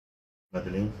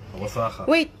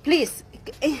Wait, please.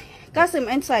 Kasim,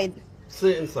 inside.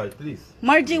 Stay inside, please.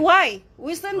 Margie, why?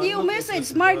 We send you a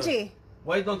message, Margie.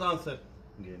 Why don't answer?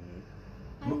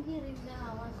 I'm here in the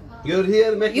house. You're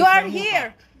here making You are some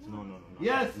here. No.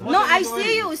 Yes. No, I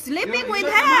see you sleeping with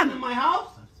him. In my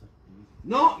house?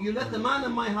 No, you let a man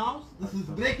in my house? This is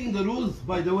breaking the rules,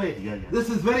 by the way. This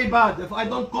is very bad. If I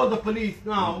don't call the police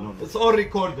now, it's all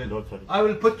recorded. I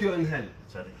will put you in hell.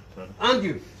 And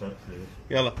you.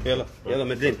 Yalla,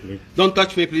 Madeleine. Don't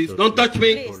touch me, please. Don't touch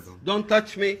me. Please. Don't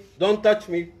touch me. Don't touch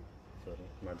me.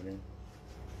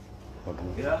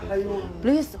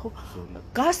 Please.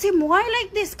 Kasim, why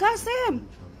like this, Kasim?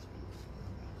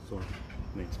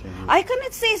 I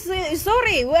cannot say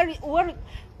sorry.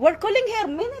 We're calling her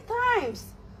many times.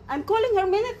 I'm calling her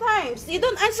many times. She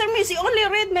don't answer me. She only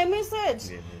read my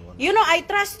message. You know, I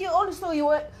trust you also.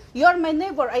 You're my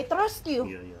neighbor. I trust you.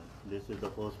 Yeah. This is the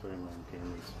first time I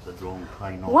came. It's the wrong.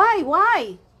 I know.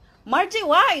 Why? Margie,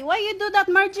 why? Why you do that,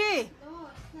 Margie?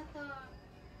 No, it's not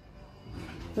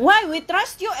Why? We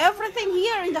trust you everything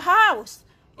here in the house.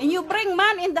 And you bring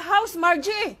man in the house,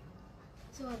 Margie.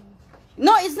 sorry.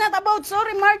 No, it's not about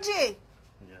sorry, Margie.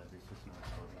 Yeah, this is not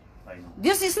sorry. I know.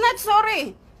 This is not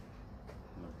sorry.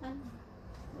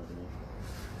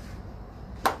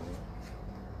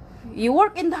 You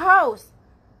work in the house.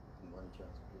 One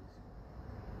chance,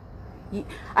 please.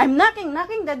 I'm knocking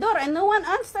the door and no one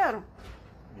answer.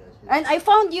 Yes. And I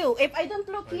found you. If I don't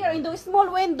look here in the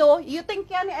small window, you think,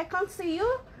 Kenny, I can't see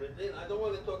you? Madeleine, I don't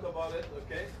want to talk about it,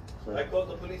 okay? Sorry. I called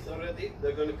the police already.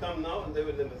 They're going to come now and they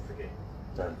will investigate.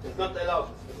 It's not allowed.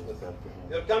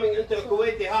 You're coming into a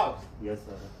Kuwaiti house. Yes,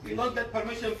 sir. You don't get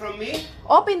permission from me?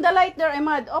 Open the light there,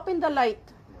 Ahmad. Open the light.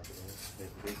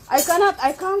 I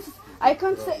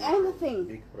can't say anything.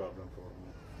 Big problem for me.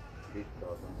 Big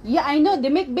problem. Yeah, I know. They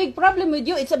make big problem with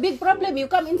you. It's a big problem. You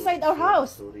come inside our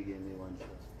house. Sorry, give me one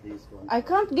chance. Please, one I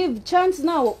can't give chance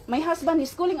now. My husband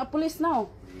is calling a police now.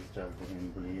 Please tell to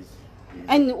him, please.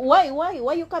 And why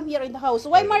you come here in the house?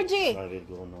 Why, Margie? I will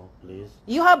go now, please.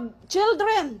 You have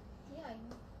children. Yeah, I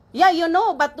know. Yeah, you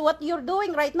know, but what you're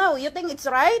doing right now, you think it's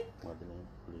right? Madeleine,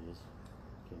 please.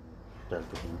 Can you tell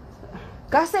to him?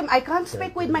 Kasim, I can't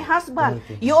speak with my husband.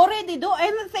 You already do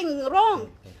anything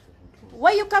wrong.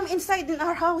 Why you come inside in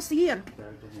our house here? Tell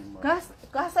to him.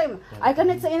 Kasim, I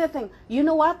cannot say anything. You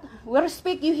know what? We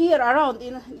respect you here around.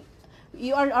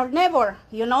 You are our neighbor,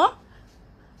 you know?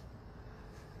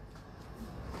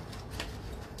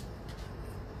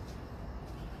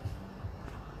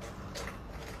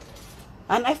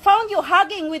 And I found you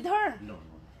hugging with her. No.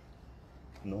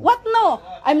 What no?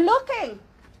 I'm looking.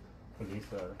 Please,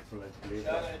 sir. Please.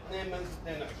 شارع 2 منزل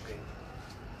 22.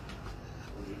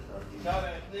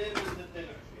 شارع 2 منزل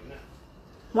 22. نعم.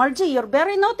 Margie, you're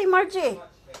very naughty, Margie.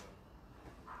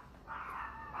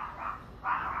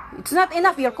 It's not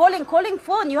enough. You're calling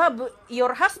phone. You have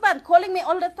your husband calling me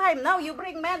all the time. Now you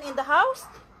bring men in the house.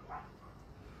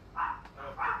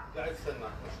 قاعد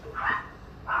استناك مشكور.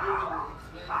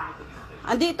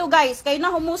 Andito guys, kayo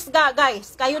na humusga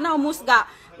guys. Kayo na humusga.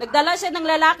 Nagdala siya ng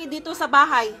lalaki dito sa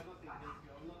bahay.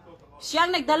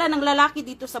 Siyang nagdala ng lalaki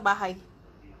dito sa bahay.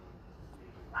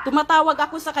 Tumatawag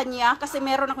ako sa kanya kasi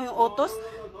meron ako yung utos.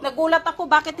 Nagulat ako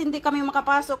bakit hindi kami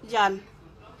makapasok dyan.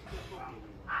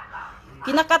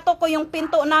 Kinakatok ko yung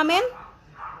pinto namin.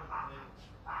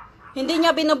 Hindi niya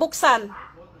binubuksan.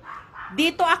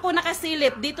 Dito ako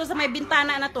nakasilip, dito sa may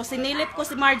bintana na to. Sinilip ko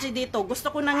si Margie dito. Gusto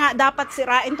ko na nga dapat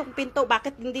sirain tong pinto.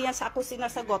 Bakit hindi yan sa ako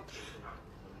sinasagot?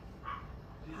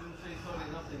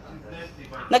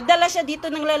 Nagdala siya dito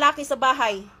ng lalaki sa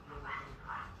bahay.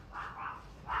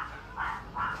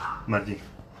 Margie,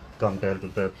 come tell to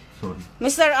that. Sorry.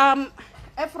 Mr.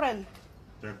 Efren,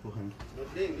 Tell to him.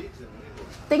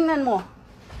 tingnan mo.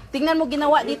 Tingnan mo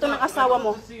ginawa dito ng asawa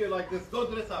mo. See you like this.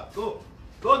 Go dress up. Go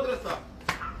dress up.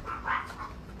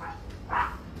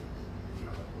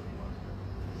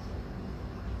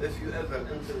 If you ever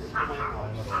enter into my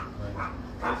house,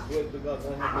 I swear to God,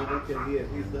 I have my uncle here.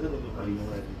 He's the head of the police.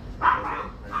 Okay?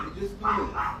 You just do it.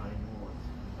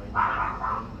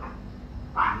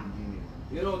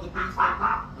 You know the police like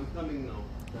I'm coming now.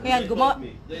 Ayan,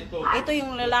 They told me. ito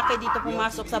yung lalaki dito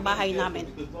pumasok sa bahay namin.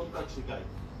 Because don't touch the guy.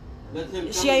 Let him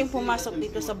come Siya yung and see, pumasok let him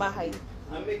dito see sa what bahay.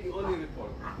 I'm making only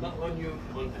report, not on you,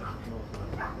 on her.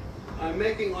 I'm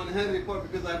making on her report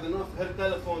because I have enough her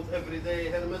telephones every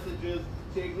day, her messages.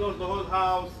 She ignores the whole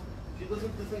house. She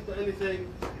doesn't listen to anything.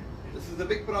 This is a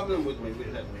big problem with me,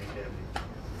 with her.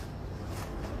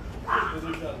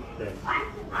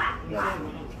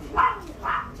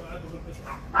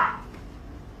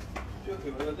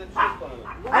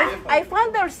 I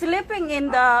found her sleeping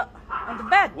in the On the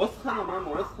bed. وسخنا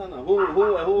ماما وسخنا.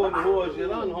 هو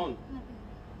جيران هون.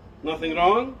 Nothing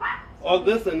wrong? All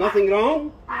this and nothing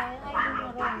wrong? I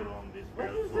don't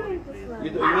know.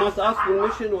 You must ask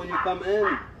permission when you come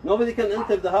in. Nobody can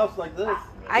enter the house like this.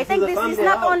 I think a this is family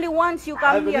not house. only once you I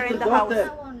come have a here in the little daughter.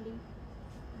 house.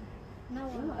 No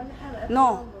only.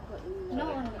 No.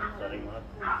 No only. Sorry, Mark.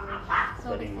 Sorry.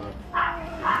 Sorry, Mark.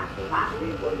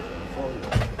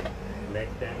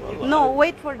 Next time. No,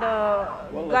 wait for the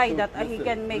guy Listen, that he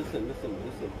can make. Listen.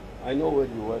 I know where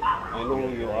you work. I know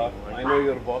who you are. I know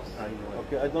your boss.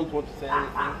 Okay, I don't want to say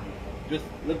anything. Just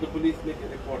let the police make a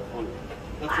report on it.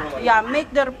 That's all I Yeah,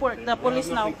 make the report. The police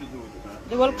have now. nothing to do with it.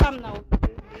 They will come now.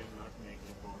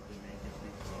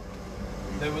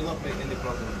 They will not make any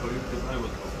problem for you because I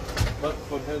will come. But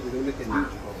for her, they will make a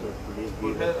huge problem.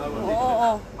 For her, I will teach Oo.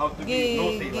 her how to be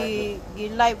naughty like that.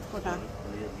 Gi-live ko na.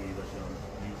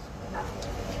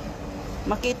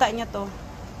 Makita niya to.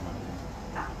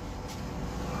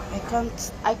 I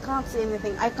can't see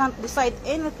anything. I can't decide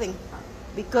anything.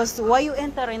 Because why you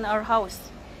enter in our house?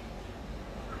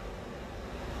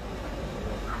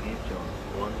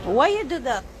 Why you do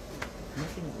that?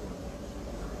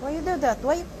 Why you do that?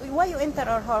 Why you enter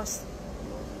our house?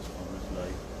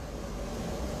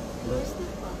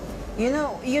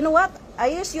 You know what?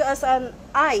 I use you as an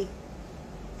eye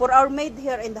for our maid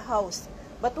here in the house.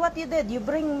 But what you did, you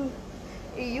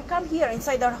come here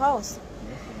inside our house.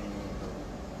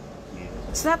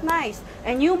 It's not nice.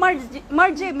 And you,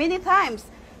 Margie, many times.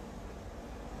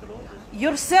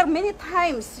 Your sir many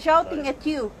times shouting at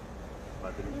you.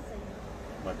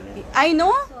 I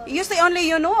know. You say only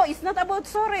you know. It's not about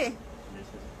sorry.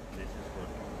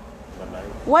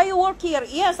 Why you work here?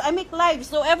 Yes, I make live,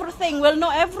 so everything will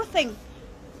know everything.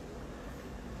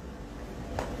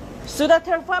 So that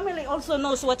her family also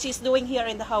knows what she's doing here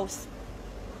in the house.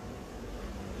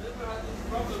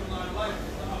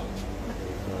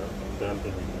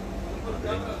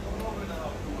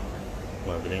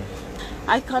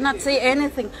 I cannot say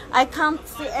anything. I can't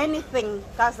say anything,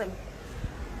 cousin.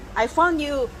 I found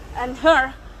you and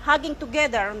her hugging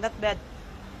together on that bed.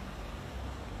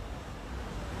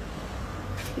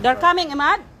 They're coming,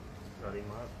 Imad? Sorry,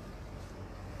 Mark.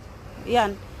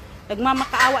 Yan.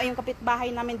 Nagmamakaawa yung kapitbahay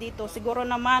namin dito. Siguro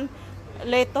naman,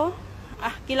 Leto,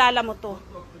 kilala mo to.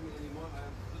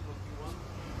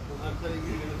 I'm telling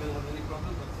you, you're not going to have any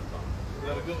problem, but sit down.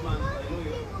 You're a good man. I know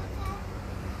you.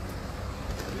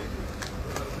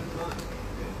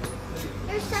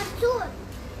 There's a tool.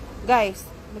 Guys,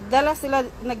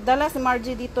 nagdala si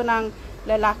Margie dito ng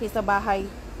lalaki sa bahay.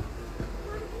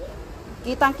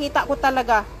 Kitang-kita ko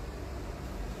talaga.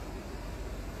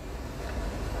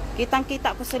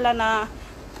 Kitang-kita ko sila na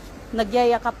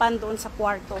nagyayakapan doon sa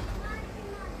kwarto.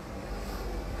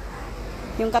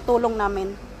 Yung katulong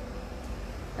namin.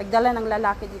 Nagdala ng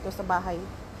lalaki dito sa bahay.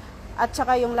 At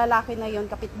saka yung lalaki na yun,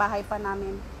 kapitbahay pa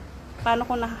namin. Paano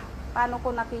ko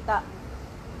nakita?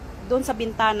 Doon sa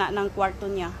bintana ng kwarto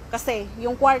niya. Kasi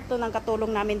yung kwarto ng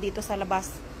katulong namin dito sa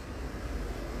labas.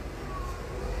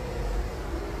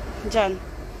 Diyan.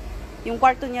 Yung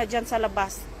kwarto niya dyan sa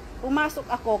labas. Pumasok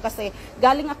ako kasi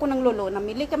galing ako ng lolo.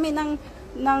 Namili kami ng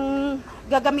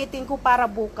gagamitin ko para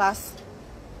bukas.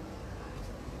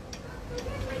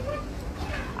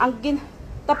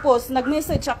 Tapos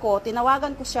nag-message ako.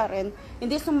 Tinawagan ko siya rin.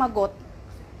 Hindi sumagot.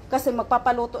 Kasi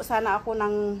magpapaluto sana ako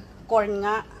ng corn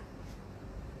nga.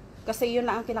 Kasi yun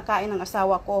na ang kinakain ng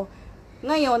asawa ko.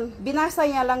 Ngayon, binasa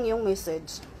niya lang yung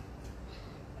message.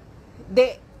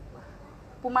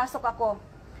 Pumasok ako.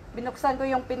 Binuksan ko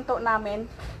yung pinto namin.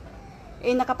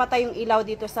 Nakapatay yung ilaw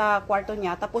dito sa kwarto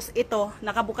niya. Tapos ito,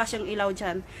 nakabukas yung ilaw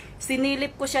dyan.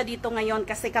 Sinilip ko siya dito ngayon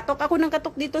kasi katok ako ng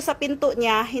katok dito sa pinto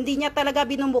niya. Hindi niya talaga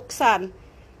binubuksan.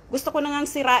 Gusto ko na ngang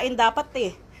sirain dapat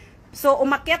eh. So,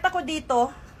 umakyat ako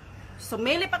dito.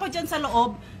 Sumilip ako dyan sa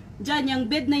loob. Dyan, yung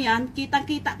bed na yan,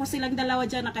 kitang-kita ko silang dalawa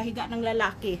dyan nakahiga ng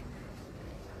lalaki.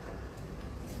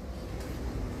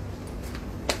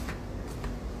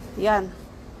 Yan.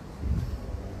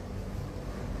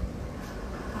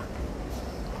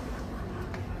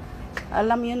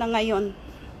 Alam nyo na ngayon.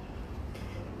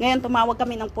 Ngayon, tumawag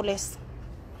kami ng pulis.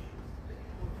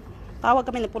 Tawag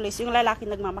kami ng pulis. Yung lalaki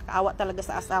nagmamakaawa talaga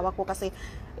sa asawa ko kasi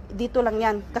dito lang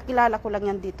yan. Kakilala ko lang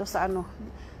yan dito sa ano.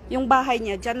 Yung bahay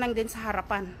niya, dyan lang din sa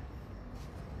harapan.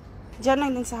 Diyan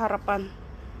lang din sa harapan.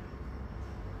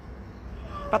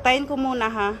 Patayin ko muna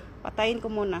ha. Patayin ko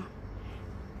muna.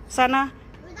 Sana,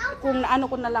 kung ano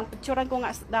ko na lang, picturean ko nga,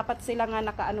 dapat sila nga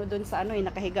nakaano dun sa ano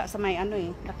nakahiga sa may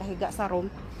nakahiga sa room.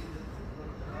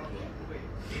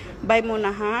 Bye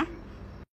muna ha.